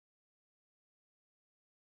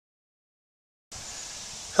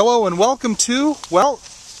Hello and welcome to, well,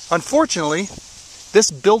 unfortunately, this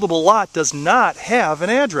buildable lot does not have an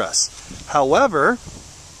address. However,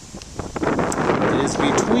 it is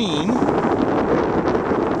between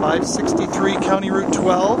 563 County Route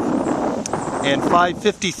 12 and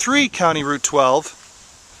 553 County Route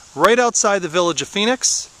 12, right outside the village of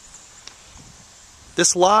Phoenix.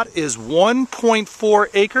 This lot is 1.4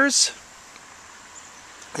 acres.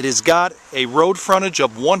 It has got a road frontage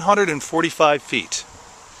of 145 feet.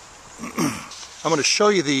 I'm going to show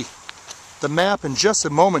you the map in just a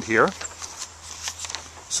moment here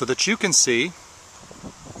so that you can see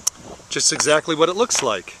just exactly what it looks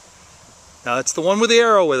like. Now it's the one with the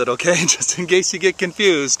arrow with it, okay? Just in case you get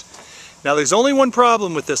confused. Now there's only one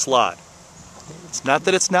problem with this lot. It's not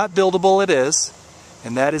that it's not buildable, it is.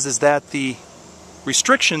 And that is that the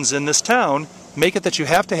restrictions in this town make it that you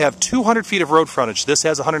have to have 200 feet of road frontage. This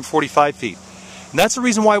has 145 feet. And that's the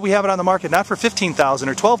reason why we have it on the market, not for $15,000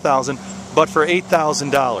 or $12,000, but for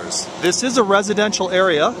 $8,000. This is a residential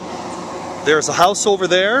area. There's a house over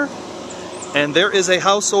there, and there is a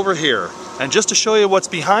house over here. And just to show you what's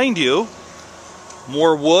behind you,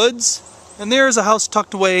 more woods, and there's a house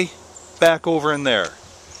tucked away back over in there.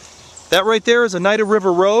 That right there is Oneida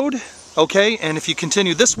River Road, okay? And if you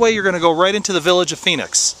continue this way, you're going to go right into the village of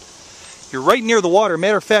Phoenix. You're right near the water.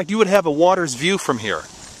 Matter of fact, you would have a water's view from here.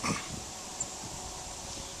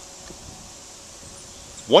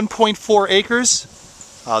 1.4 acres.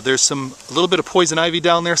 There's a little bit of poison ivy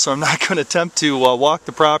down there, so I'm not going to attempt to walk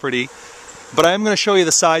the property, but I am going to show you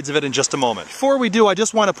the sides of it in just a moment. Before we do, I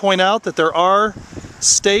just want to point out that there are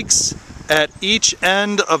stakes at each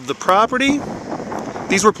end of the property.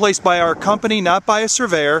 These were placed by our company, not by a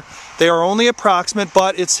surveyor. They are only approximate,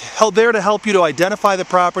 but it's there to help you to identify the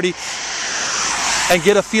property and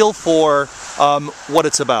get a feel for what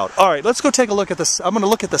it's about. All right, let's go take a look at this. I'm going to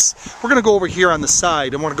look at this. We're going to go over here on the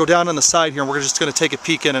side. I'm going to go down on the side here, and we're just going to take a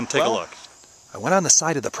peek in and take a look. I went on the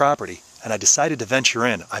side of the property, and I decided to venture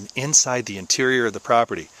in. I'm inside the interior of the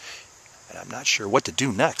property, and I'm not sure what to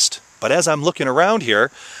do next. But as I'm looking around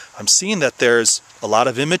here, I'm seeing that there's a lot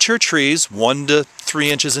of immature trees, 1 to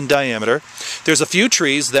 3 inches in diameter. There's a few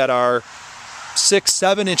trees that are 6,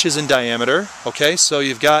 7 inches in diameter, okay? So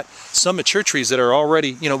you've got some mature trees that are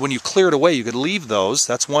already, you know, when you clear it away, you could leave those.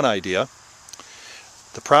 That's one idea.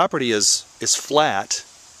 The property is flat,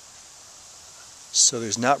 so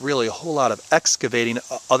there's not really a whole lot of excavating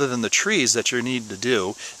other than the trees that you need to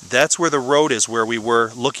do. That's where the road is, where we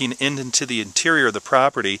were looking into the interior of the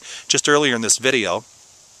property just earlier in this video.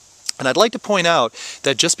 And I'd like to point out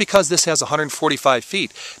that just because this has 145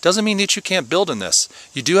 feet doesn't mean that you can't build in this.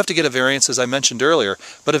 You do have to get a variance, as I mentioned earlier,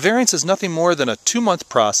 but a variance is nothing more than a 2-month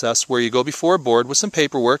process where you go before a board with some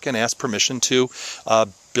paperwork and ask permission to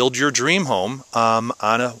build your dream home on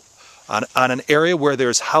an area where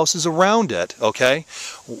there's houses around it, okay,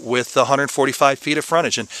 with 145 feet of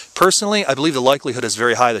frontage. And personally, I believe the likelihood is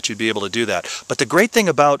very high that you'd be able to do that. But the great thing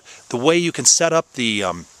about the way you can set up the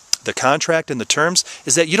contract and the terms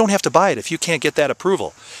is that you don't have to buy it if you can't get that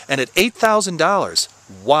approval. And at $8,000,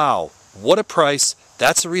 wow, what a price.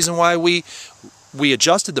 That's the reason why we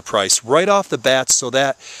adjusted the price right off the bat so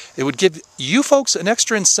that it would give you folks an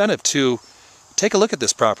extra incentive to take a look at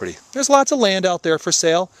this property. There's lots of land out there for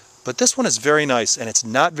sale, but this one is very nice and it's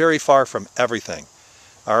not very far from everything.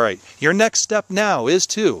 All right, your next step now is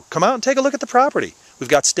to come out and take a look at the property. We've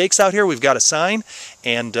got stakes out here, we've got a sign,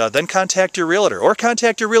 and then contact your realtor. Or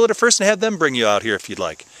contact your realtor first and have them bring you out here if you'd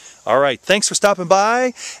like. All right, thanks for stopping by,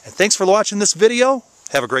 and thanks for watching this video.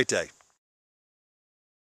 Have a great day.